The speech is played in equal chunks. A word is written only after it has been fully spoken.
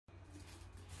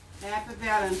Happy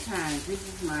Valentine. This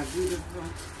is my beautiful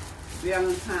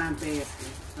Valentine basket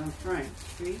from Frank.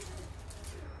 See?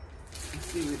 Let's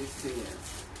see what it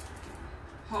says.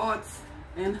 Hearts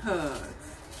and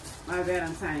hugs. My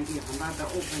Valentine gift. I'm about to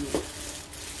open it.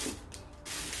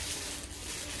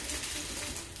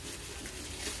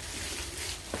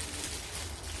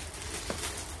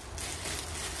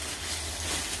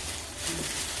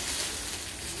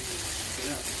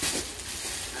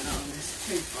 I know this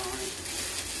tape on it.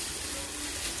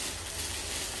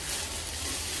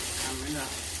 Coming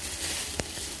up.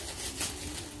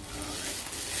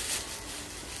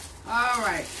 All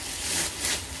right.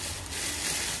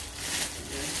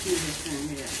 Let's see what's in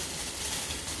here.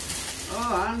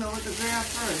 Oh, I don't know what to grab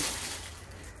first.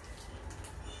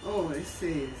 Oh, it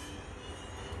says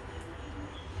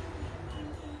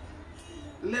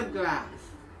lip gloss.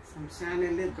 Some shiny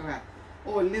lip gloss.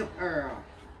 Oh, lip oil.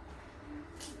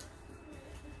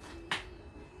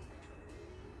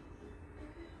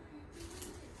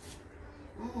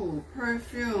 Oh,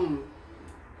 perfume.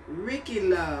 Ricky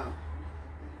Love.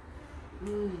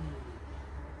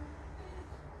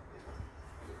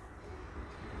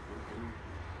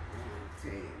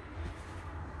 Okay.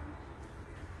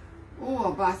 Oh,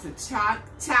 a box of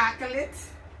chocolate.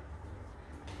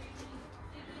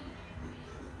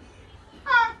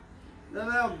 Ah, the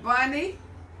little bunny.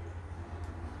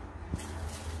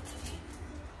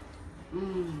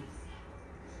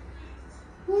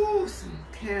 Ooh, some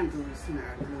candles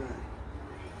smell good.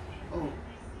 Oh,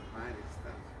 body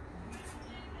stuff.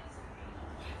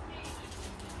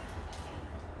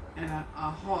 And a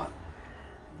hot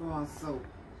bar soap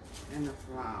and a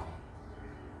flower.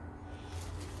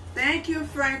 Thank you,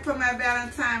 Frank, for my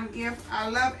Valentine gift. I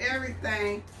love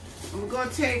everything. I'm going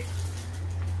to take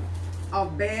a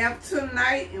bath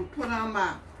tonight and put on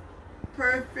my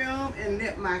perfume and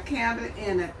lit my candle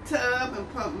in a tub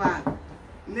and put my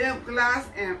lip gloss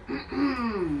and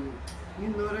you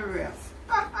know the rest.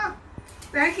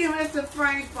 Thank you, Mr.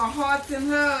 Frank, for hearts and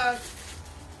hugs.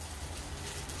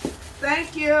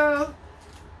 Thank you.